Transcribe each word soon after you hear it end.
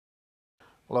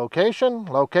Location,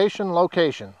 location,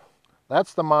 location.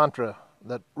 That's the mantra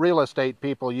that real estate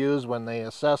people use when they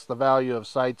assess the value of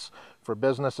sites for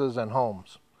businesses and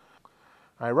homes.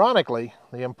 Ironically,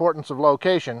 the importance of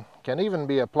location can even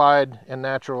be applied in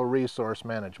natural resource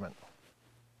management.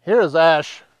 Here is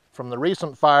ash from the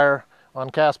recent fire on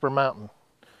Casper Mountain.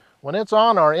 When it's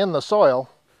on or in the soil,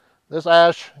 this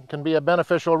ash can be a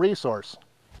beneficial resource.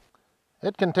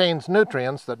 It contains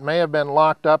nutrients that may have been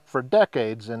locked up for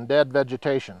decades in dead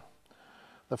vegetation.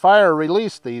 The fire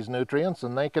released these nutrients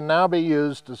and they can now be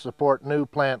used to support new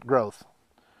plant growth.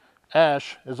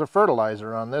 Ash is a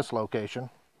fertilizer on this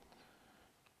location.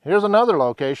 Here's another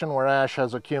location where ash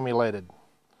has accumulated.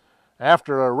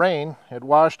 After a rain, it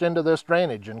washed into this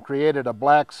drainage and created a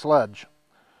black sludge.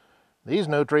 These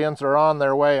nutrients are on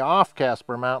their way off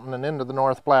Casper Mountain and into the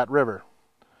North Platte River.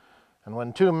 And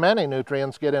when too many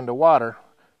nutrients get into water,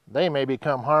 they may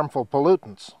become harmful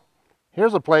pollutants.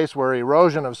 Here's a place where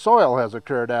erosion of soil has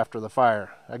occurred after the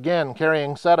fire, again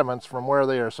carrying sediments from where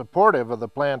they are supportive of the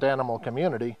plant-animal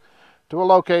community to a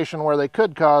location where they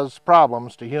could cause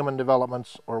problems to human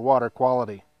developments or water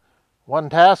quality. One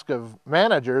task of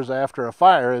managers after a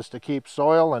fire is to keep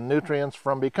soil and nutrients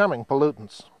from becoming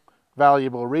pollutants,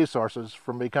 valuable resources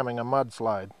from becoming a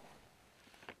mudslide.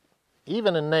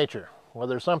 Even in nature,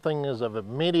 whether something is of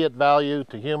immediate value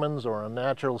to humans or a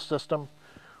natural system,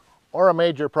 or a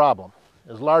major problem,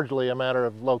 is largely a matter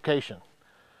of location.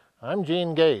 I'm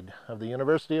Gene Gade of the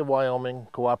University of Wyoming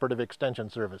Cooperative Extension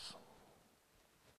Service.